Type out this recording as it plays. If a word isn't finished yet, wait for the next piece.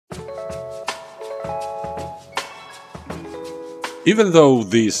Even though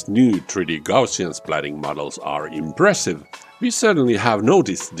these new 3D Gaussian splatting models are impressive, we certainly have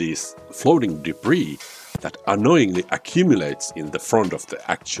noticed these floating debris that annoyingly accumulates in the front of the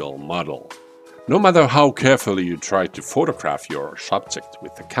actual model. No matter how carefully you try to photograph your subject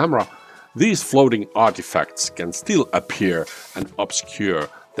with the camera, these floating artifacts can still appear and obscure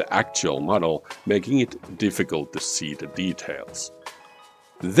the actual model, making it difficult to see the details.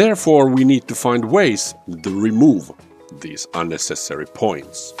 Therefore, we need to find ways to remove these unnecessary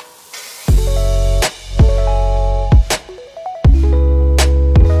points.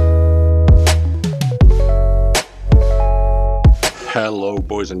 Hello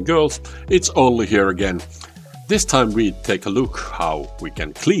boys and girls, it's Olli here again. This time we take a look how we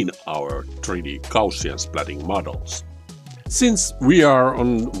can clean our 3D Gaussian splatting models. Since we are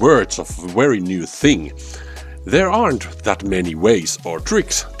on verge of a very new thing, there aren't that many ways or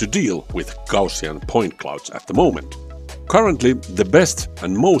tricks to deal with Gaussian point clouds at the moment. Currently, the best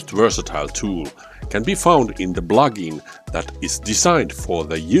and most versatile tool can be found in the plugin that is designed for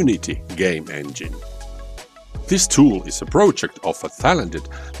the Unity game engine. This tool is a project of a talented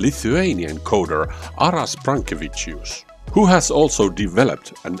Lithuanian coder Aras Pranckevičius, who has also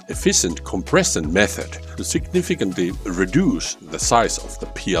developed an efficient compression method to significantly reduce the size of the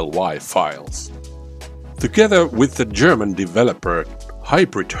PLY files. Together with the German developer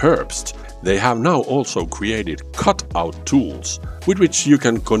Hybrid Herbst, they have now also created cutout tools with which you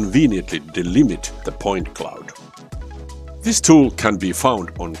can conveniently delimit the point cloud. This tool can be found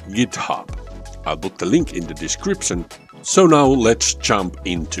on GitHub. I'll put the link in the description. So now let's jump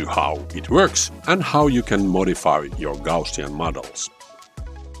into how it works and how you can modify your Gaussian models.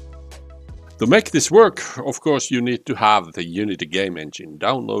 To make this work, of course, you need to have the Unity game engine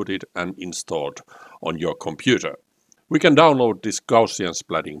downloaded and installed on your computer. We can download this Gaussian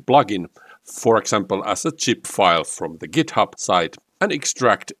splatting plugin, for example, as a zip file from the GitHub site and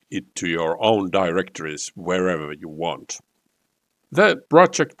extract it to your own directories wherever you want. The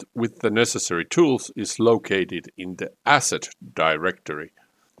project with the necessary tools is located in the Asset directory.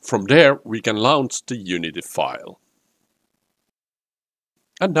 From there we can launch the Unity file.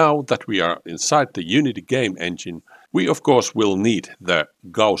 And now that we are inside the Unity game engine, we of course will need the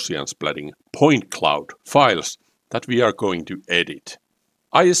Gaussian splatting point cloud files that we are going to edit.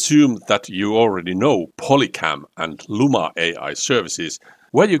 I assume that you already know Polycam and Luma AI services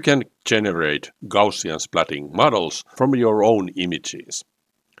where you can generate Gaussian splatting models from your own images.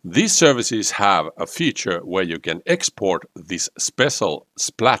 These services have a feature where you can export this special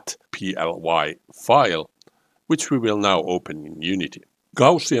splat PLY file, which we will now open in Unity.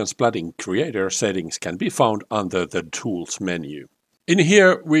 Gaussian splatting creator settings can be found under the Tools menu. In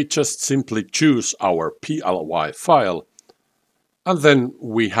here we just simply choose our PLY file, and then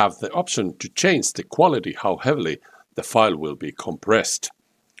we have the option to change the quality, how heavily the file will be compressed.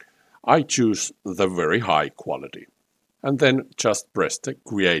 I choose the very high quality, and then just press the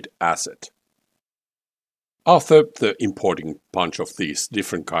Create Asset. After the importing bunch of these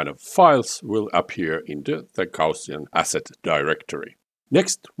different kind of files will appear into the Gaussian Asset directory.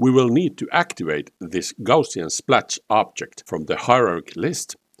 Next, we will need to activate this Gaussian Splat object from the hierarchy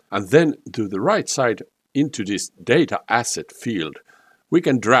list, and then to the right side into this Data Asset field, we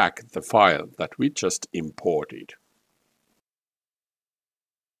can drag the file that we just imported.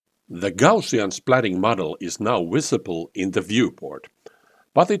 The Gaussian splatting model is now visible in the viewport,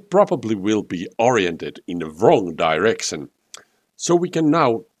 but it probably will be oriented in the wrong direction, so we can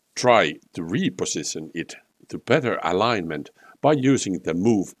now try to reposition it to better alignment by using the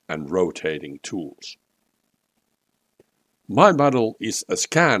Move and Rotating tools. My model is a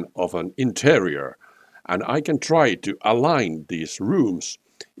scan of an interior, and I can try to align these rooms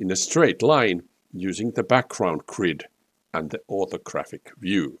in a straight line using the background grid and the orthographic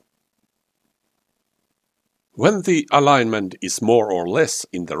view. When the alignment is more or less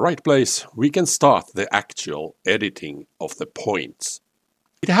in the right place, we can start the actual editing of the points.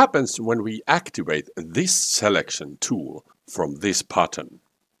 It happens when we activate this selection tool from this button.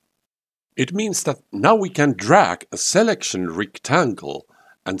 It means that now we can drag a selection rectangle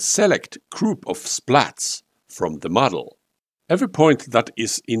and select group of splats from the model. Every point that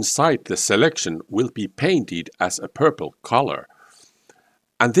is inside the selection will be painted as a purple color.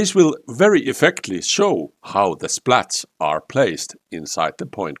 And this will very effectively show how the splats are placed inside the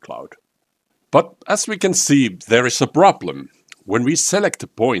point cloud. But as we can see, there is a problem. When we select the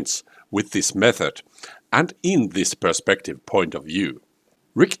points with this method and in this perspective point of view,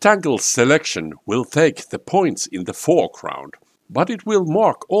 rectangle selection will take the points in the foreground, but it will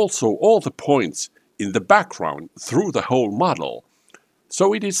mark also all the points in the background through the whole model.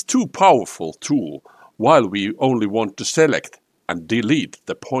 So it is too powerful tool while we only want to select and delete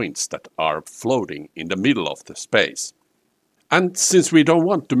the points that are floating in the middle of the space. And since we don't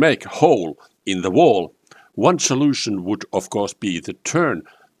want to make a hole in the wall, one solution would of course be to turn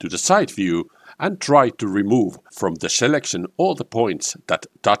to the side view and try to remove from the selection all the points that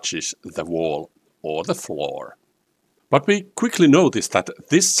touches the wall or the floor. But we quickly notice that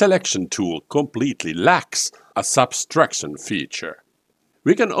this selection tool completely lacks a subtraction feature.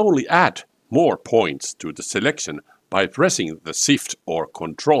 We can only add more points to the selection by pressing the Shift or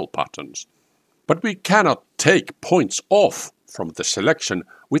Ctrl buttons. But we cannot take points off from the selection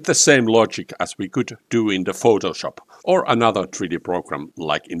with the same logic as we could do in the Photoshop or another 3D program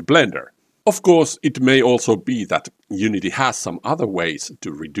like in Blender. Of course, it may also be that Unity has some other ways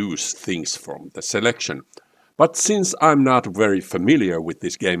to reduce things from the selection. But since I'm not very familiar with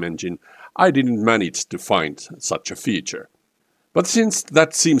this game engine, I didn't manage to find such a feature. But since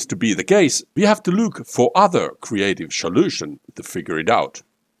that seems to be the case, we have to look for other creative solutions to figure it out.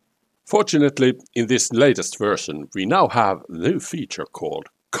 Fortunately, in this latest version, we now have a new feature called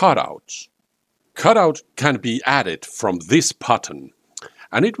Cutouts. Cutout can be added from this button,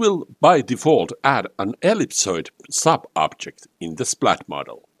 and it will by default add an ellipsoid sub-object in the splat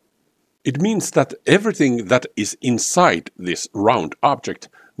model. It means that everything that is inside this round object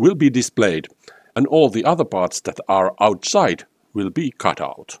will be displayed, and all the other parts that are outside will be cut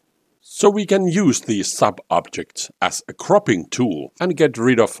out. So we can use these sub-objects as a cropping tool and get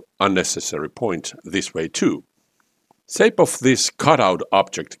rid of unnecessary points this way too. Shape of this cutout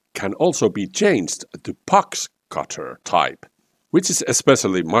object can also be changed to box cutter type, which is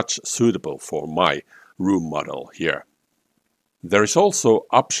especially much suitable for my room model here. There is also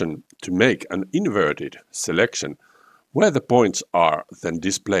option to make an inverted selection where the points are then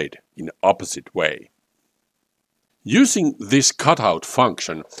displayed in opposite way. Using this cutout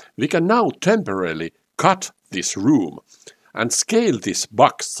function, we can now temporarily cut this room and scale this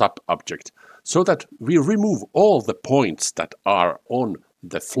box sub-object so that we remove all the points that are on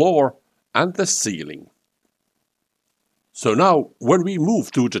the floor and the ceiling. So now, when we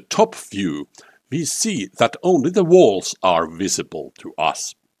move to the top view, we see that only the walls are visible to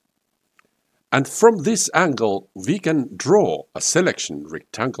us. And from this angle, we can draw a selection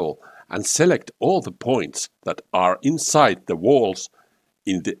rectangle and select all the points that are inside the walls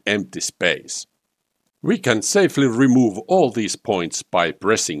in the empty space. We can safely remove all these points by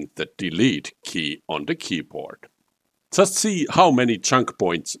pressing the Delete key on the keyboard. Just see how many chunk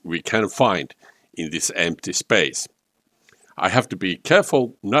points we can find in this empty space. I have to be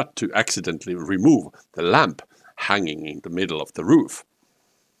careful not to accidentally remove the lamp hanging in the middle of the roof.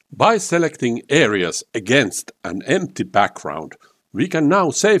 By selecting areas against an empty background, we can now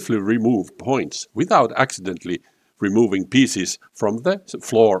safely remove points without accidentally removing pieces from the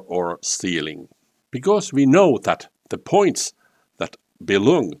floor or ceiling. Because we know that the points that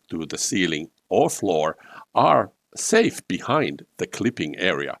belong to the ceiling or floor are safe behind the clipping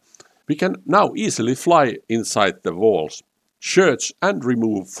area, we can now easily fly inside the walls, search and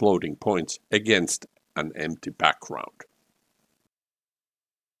remove floating points against an empty background.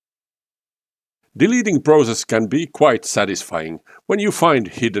 Deleting process can be quite satisfying when you find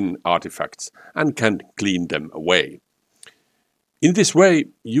hidden artifacts and can clean them away. In this way,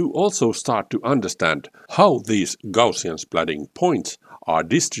 you also start to understand how these Gaussian splatting points are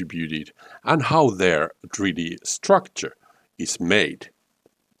distributed and how their 3D structure is made.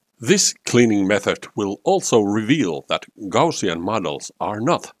 This cleaning method will also reveal that Gaussian models are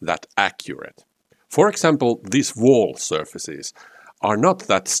not that accurate. For example, these wall surfaces are not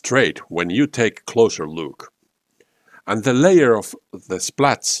that straight when you take a closer look. And the layer of the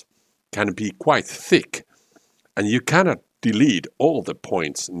splats can be quite thick, and you cannot delete all the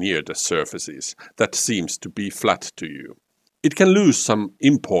points near the surfaces that seems to be flat to you. It can lose some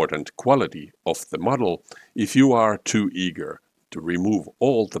important quality of the model if you are too eager to remove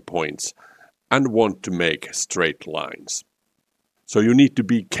all the points and want to make straight lines. So you need to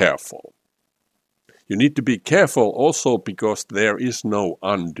be careful. You need to be careful also because there is no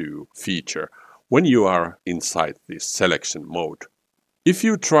undo feature when you are inside this selection mode. If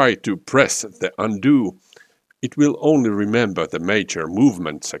you try to press the undo, it will only remember the major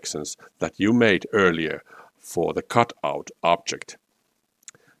movement sections that you made earlier for the cutout object.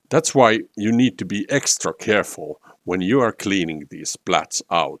 That's why you need to be extra careful when you are cleaning these splats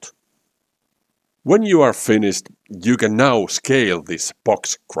out. When you are finished, you can now scale this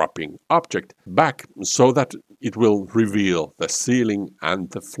box cropping object back so that it will reveal the ceiling and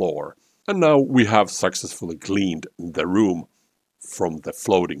the floor. And now we have successfully cleaned the room from the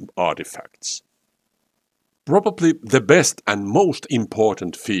floating artifacts. Probably the best and most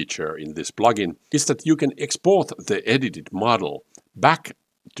important feature in this plugin is that you can export the edited model back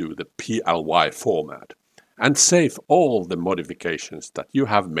to the PLY format and save all the modifications that you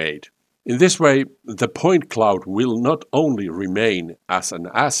have made. In this way, the point cloud will not only remain as an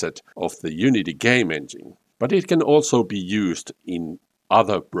asset of the Unity game engine, but it can also be used in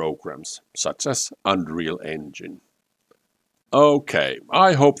other programs, such as Unreal Engine. Okay,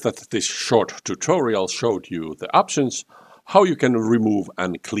 I hope that this short tutorial showed you the options how you can remove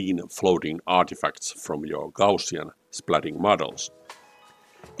and clean floating artifacts from your Gaussian splatting models.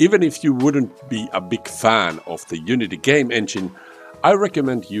 Even if you wouldn't be a big fan of the Unity game engine, I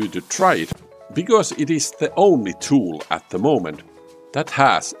recommend you to try it, because it is the only tool at the moment that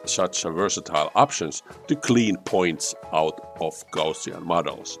has such a versatile options to clean points out of Gaussian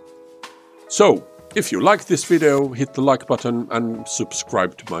models. So, if you like this video, hit the like button and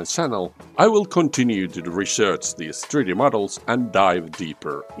subscribe to my channel. I will continue to research these 3D models and dive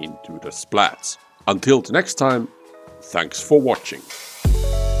deeper into the splats. Until the next time, thanks for watching.